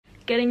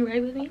getting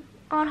ready with me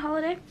on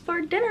holiday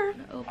for dinner.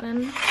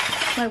 Open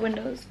my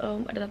windows.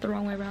 Oh, I did that the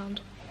wrong way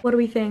around. What do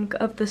we think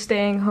of the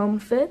staying home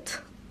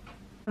fit? I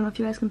don't know if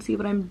you guys can see,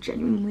 but I'm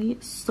genuinely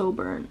so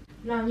burnt.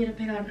 Now I need to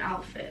pick out an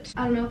outfit.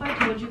 I don't know if I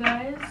told you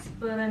guys,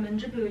 but I'm in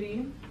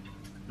Djibouti.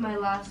 My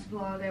last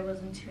vlog, I was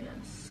in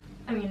Tunis.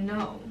 I mean,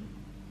 no,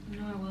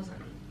 I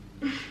wasn't.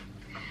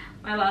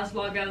 My last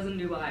vlog, I was in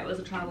Dubai. It was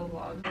a travel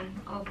vlog.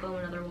 I'll film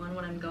another one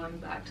when I'm going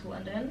back to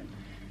London.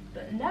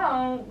 But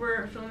now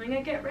we're filming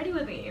a get ready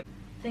with me.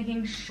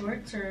 Thinking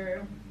shorts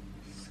or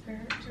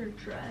skirt or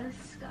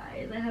dress,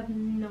 guys. I have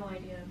no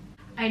idea.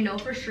 I know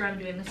for sure I'm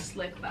doing a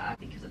slick back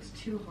because it's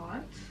too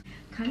hot.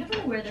 Kind of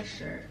want to wear this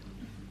shirt.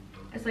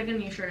 It's like a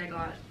new shirt I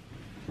got.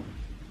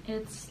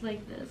 It's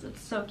like this.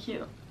 It's so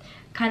cute.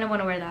 Kind of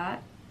want to wear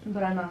that,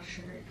 but I'm not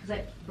sure because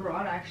I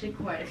brought actually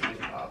quite a few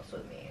tops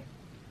with me.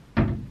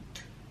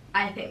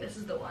 I think this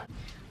is the one.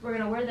 We're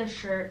gonna wear this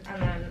shirt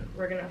and then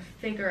we're gonna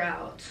figure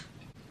out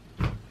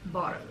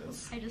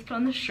bottoms. I just put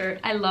on this shirt.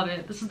 I love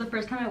it. This is the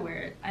first time I wear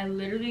it. I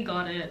literally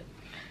got it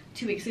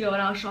 2 weeks ago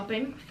when I was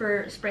shopping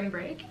for spring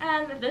break,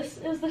 and this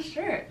is the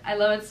shirt. I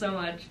love it so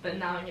much, but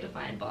now I need to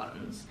find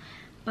bottoms.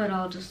 But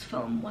I'll just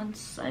film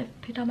once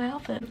I've picked out my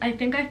outfit. I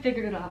think I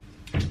figured it out.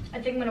 I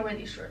think I'm gonna wear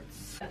these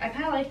shorts. I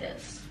kind of like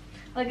this.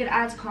 Like, it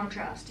adds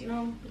contrast, you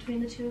know,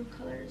 between the two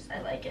colors.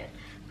 I like it.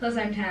 Plus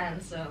I'm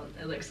tan, so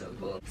it looks so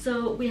cool.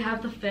 So we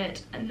have the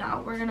fit, and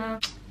now we're gonna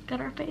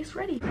get our face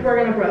ready.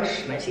 We're gonna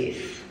brush my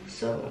teeth,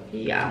 so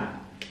yeah.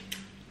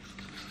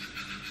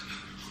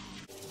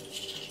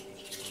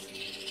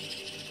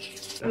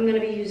 I'm gonna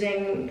be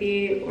using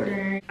the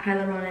Ordinary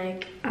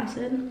Hyaluronic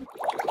Acid.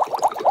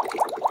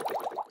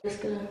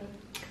 Just gonna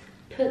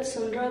put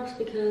some drops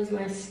because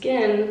my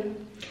skin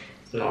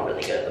is not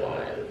really good at the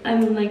moment.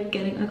 I'm like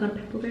I got a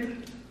pimple there.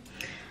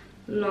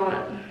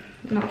 Not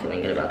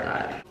feeling good about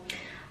that.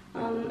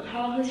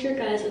 How has your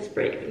guys'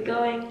 break been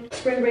going?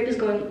 Spring break is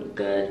going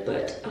good,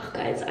 but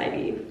guys,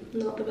 IB,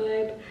 not the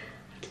vibe.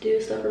 I have to do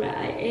stuff for my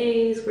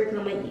IAs, working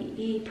on my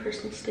EE,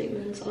 personal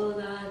statements, all of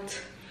that.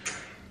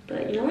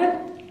 But you know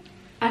what?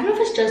 I don't know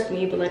if it's just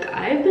me, but like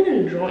I've been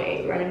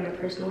enjoying writing my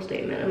personal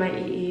statement and my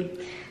EE.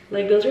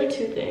 Like those are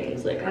two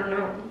things. Like, I don't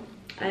know.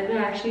 I've been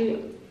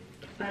actually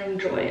finding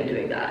joy in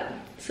doing that.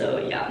 So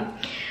yeah.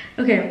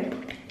 Okay,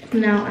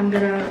 now I'm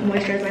gonna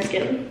moisturize my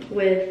skin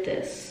with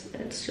this.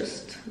 It's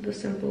just the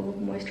simple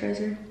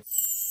moisturizer.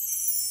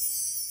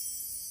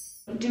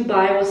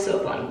 Dubai was so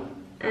fun.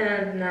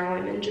 And now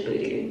I'm in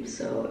Djibouti.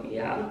 So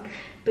yeah,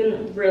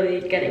 been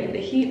really getting in the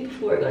heat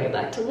before going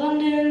back to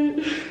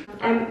London.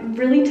 I'm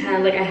really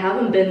tan. Like, I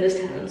haven't been this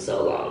tan in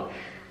so long.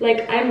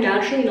 Like, I'm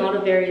naturally not a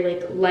very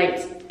like light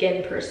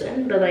skinned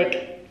person, but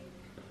like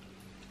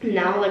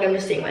now, like, I'm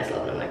just seeing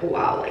myself and I'm like,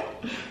 wow, like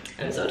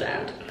I'm so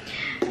tanned.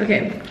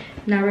 Okay,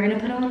 now we're gonna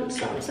put on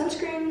some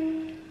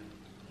sunscreen.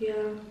 Yeah.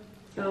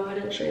 Oh, I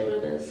didn't show you what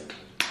it is.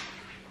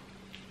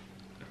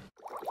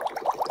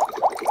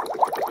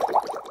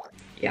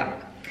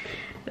 Yeah.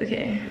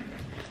 Okay,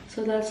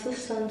 so that's the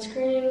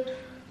sunscreen.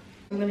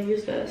 I'm gonna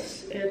use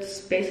this.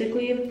 It's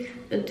basically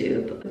a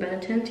dupe, a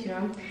Benetint, you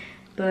know,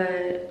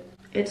 but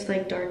it's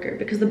like darker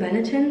because the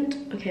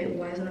Benetint, okay,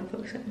 why isn't it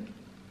focusing?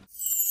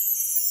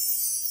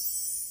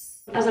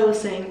 As I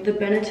was saying, the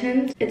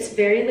Benetint, it's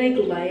very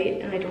like light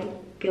and I don't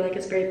feel like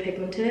it's very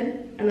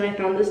pigmented. And then I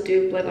found this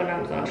dupe like on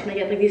Amazon. I was trying to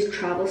get like these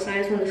travel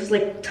size one. This is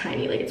like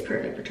tiny, like it's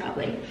perfect for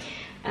traveling.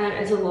 And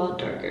it's a lot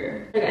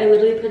darker. Like, I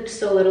literally put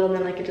so little and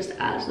then like it just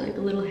adds like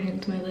a little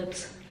hint to my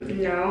lips.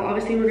 Now,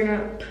 obviously we're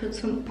gonna put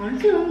some,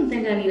 honestly I don't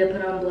think I need to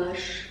put on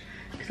blush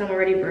because I'm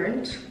already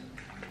burnt.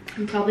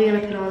 I'm probably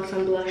gonna put on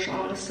some blush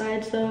on the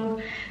sides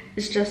though.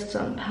 It's just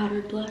some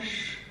powdered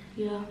blush,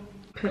 yeah.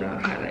 Put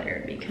on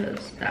highlighter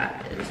because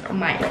that is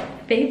my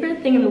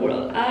favorite thing in the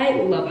world.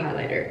 I love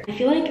highlighter. I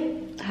feel like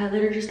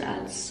highlighter just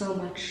adds so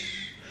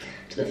much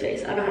to the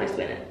face. I don't know how to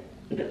explain it,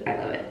 but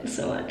I love it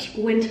so much.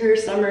 Winter,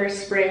 summer,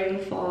 spring,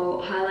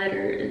 fall,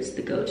 highlighter is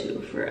the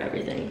go-to for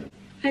everything.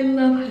 I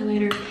love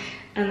highlighter.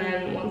 And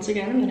then once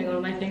again, I'm gonna go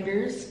to my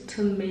fingers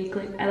to make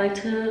like, I like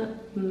to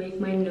make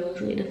my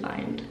nose really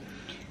defined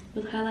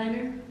with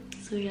highlighter.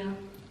 So yeah,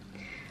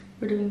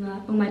 we're doing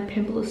that. Oh, my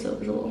pimple is so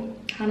visible.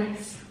 How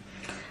nice.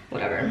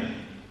 Whatever.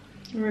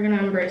 We're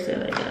gonna embrace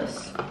it, I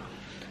guess.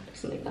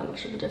 Doesn't make that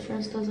much of a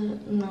difference, does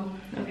it? No.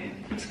 Okay,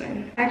 that's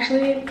fine.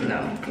 Actually,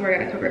 no. We're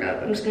gonna cover it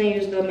up. I'm just gonna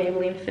use the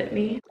Maybelline Fit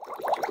Me.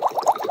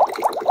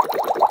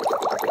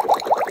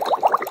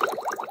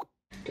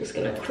 Just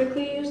gonna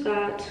quickly use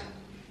that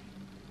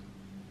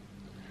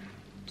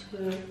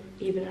to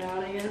even it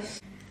out, I guess.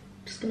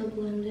 Just gonna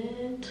blend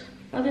it.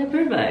 Okay,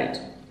 perfect.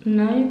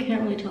 Now you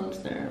can't really tell it's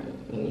there.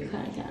 I mean, you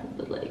kind of can,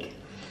 but like,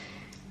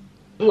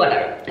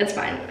 whatever, it's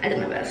fine. I did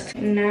my best.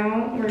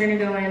 Now we're gonna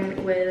go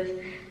in with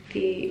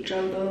the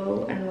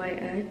Jumbo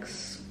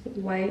NYX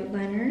white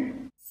liner.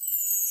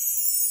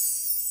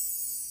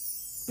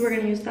 We're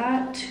gonna use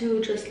that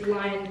to just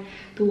line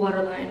the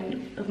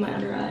waterline of my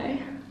under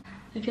eye.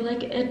 I feel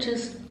like it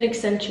just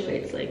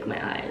accentuates like my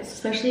eyes,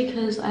 especially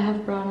because I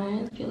have brown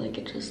eyes. I feel like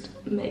it just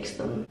makes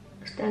them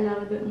stand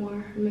out a bit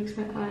more. It makes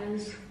my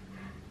eyes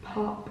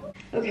pop.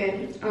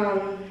 Okay,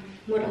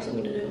 what else I'm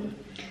gonna do?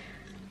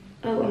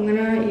 Oh, I'm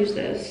gonna use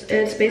this.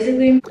 It's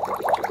basically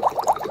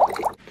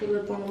the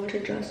lip balm which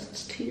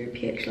adjusts to your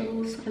pH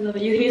levels. I love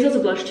it. You can use it as a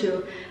blush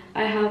too.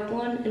 I have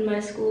one in my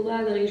school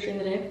bag that I use during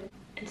the day.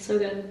 It's so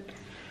good.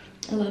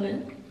 I love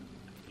it.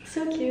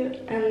 So cute.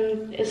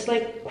 And it's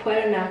like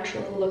quite a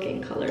natural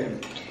looking color.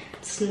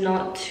 It's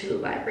not too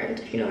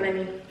vibrant, if you know what I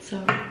mean.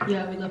 So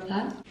yeah, we love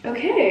that.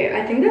 Okay,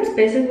 I think that's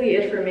basically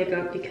it for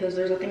makeup because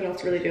there's nothing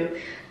else to really do.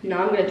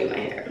 Now I'm gonna do my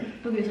hair.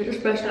 Okay, so I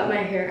just brushed out my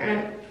hair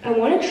and I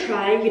want to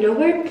try, you know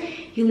where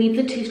you leave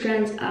the 2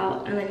 strands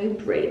out and then you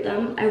braid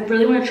them? I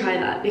really want to try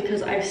that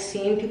because I've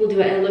seen people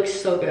do it and it looks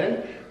so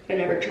good. I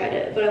never tried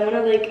it, but I want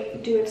to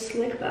like do it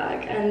slick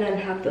back and then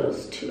have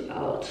those 2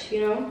 out,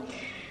 you know?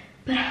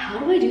 But how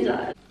do I do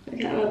that?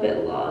 Okay, I'm a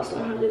bit lost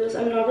on how to do this.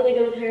 I'm not really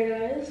good with hair,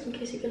 guys, in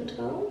case you can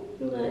tell.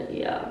 But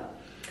yeah,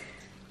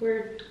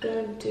 we're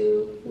gonna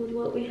do with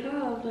what we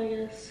have, I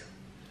guess.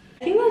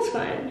 I think that's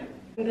fine.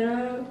 I'm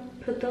gonna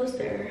put those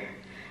there.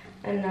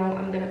 And now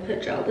I'm gonna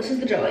put gel. This is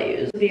the gel I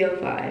use,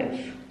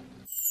 VO5.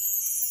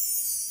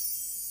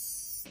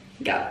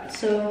 Yeah,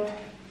 so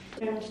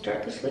I'm gonna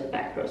start the slick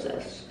back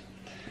process.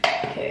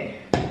 Okay,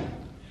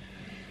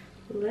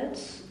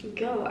 let's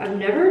go. I've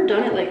never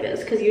done it like this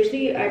because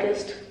usually I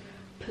just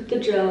put the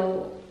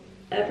gel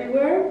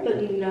everywhere,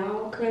 but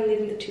now because I'm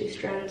leaving the 2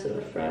 strands in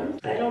the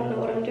front, I don't know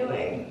what I'm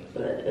doing,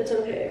 but it's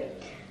okay.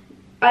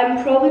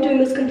 I'm probably doing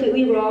this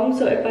completely wrong,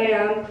 so if I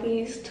am,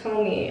 please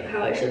tell me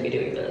how I should be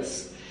doing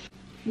this.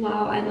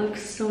 Wow, I look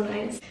so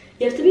nice.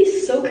 You have to be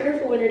so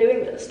careful when you're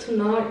doing this to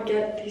not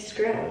get these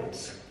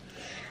strands.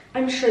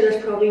 I'm sure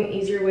there's probably an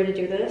easier way to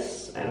do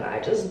this, and I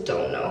just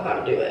don't know how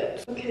to do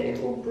it. Okay,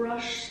 we'll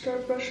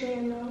start brushing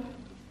in now.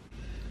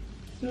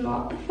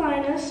 Not the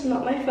finest,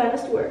 not my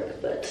finest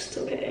work, but it's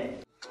okay.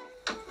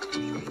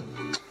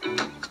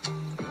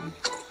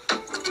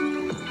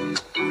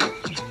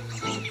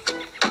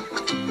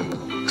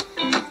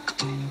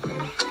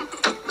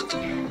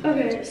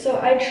 Okay, so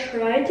I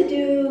tried to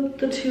do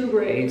the 2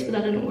 braids, but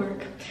that didn't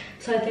work.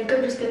 So I think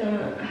I'm just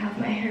gonna have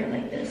my hair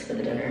like this for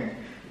the dinner.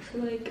 So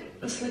like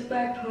a slick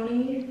back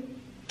pony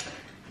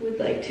with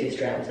like 2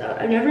 strands out.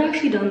 I've never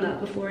actually done that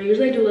before.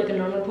 Usually I do like a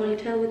normal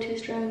ponytail with 2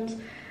 strands,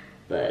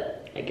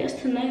 but I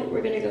guess tonight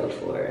we're gonna go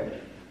for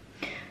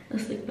a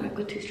slick back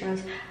with 2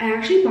 strands. I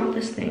actually bought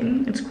this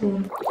thing. It's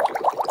cool.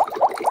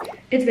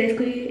 It's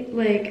basically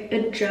like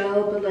a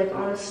gel, but like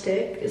on a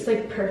stick. It's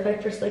like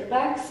perfect for slick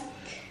backs.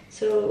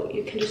 So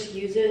you can just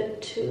use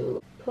it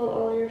to pull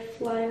all your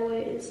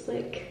flyaways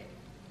like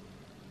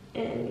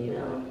in, you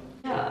know.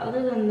 Yeah,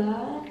 other than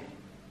that,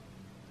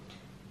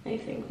 I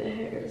think the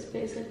hair is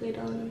basically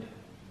done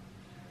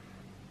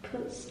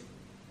because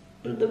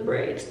the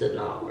braids did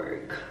not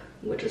work,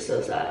 which is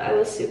so sad. I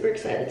was super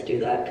excited to do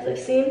that because I've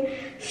seen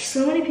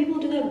so many people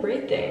do that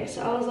braid thing.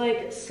 So I was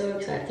like so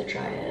excited to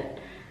try it,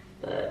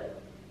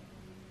 but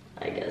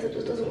I guess it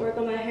just doesn't work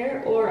on my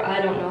hair, or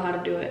I don't know how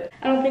to do it.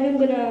 I don't think I'm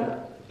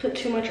gonna put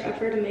too much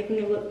effort in making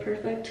it look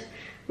perfect.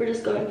 We're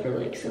just going for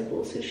like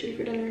simple sushi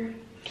for dinner.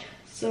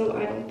 So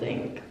I don't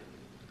think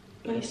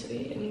it needs to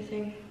be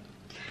anything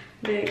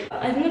big.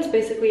 I think that's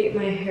basically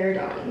my hair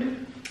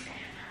done.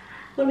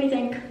 What do we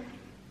think?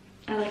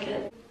 I like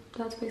it.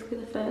 That's basically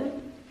the fit.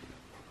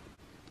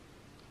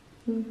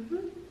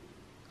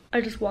 I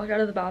just walked out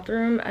of the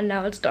bathroom and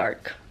now it's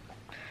dark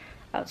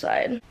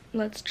outside.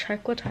 Let's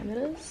check what time it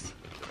is.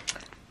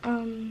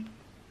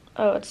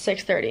 Oh, it's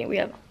 6:30.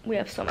 We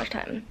have so much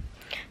time.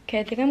 Okay,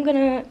 I think I'm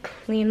gonna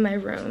clean my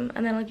room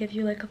and then I'll give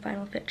you like a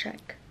final fit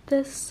check.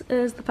 This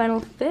is the final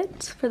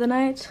fit for the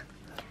night.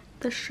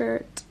 The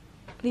shirt,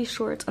 these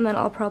shorts, and then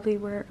I'll probably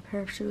wear a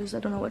pair of shoes. I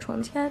don't know which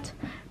ones yet,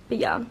 but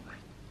yeah.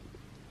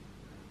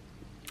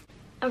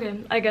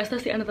 Okay, I guess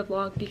that's the end of the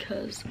vlog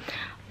because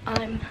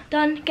I'm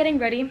done getting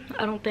ready.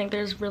 I don't think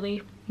there's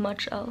really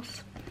much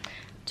else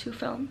to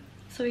film.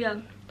 So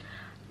yeah,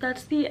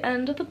 that's the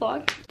end of the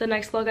vlog. The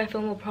next vlog I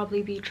film will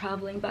probably be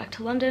traveling back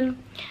to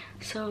London.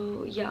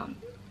 So yeah,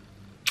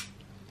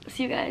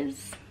 see you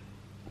guys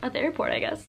at the airport, I guess.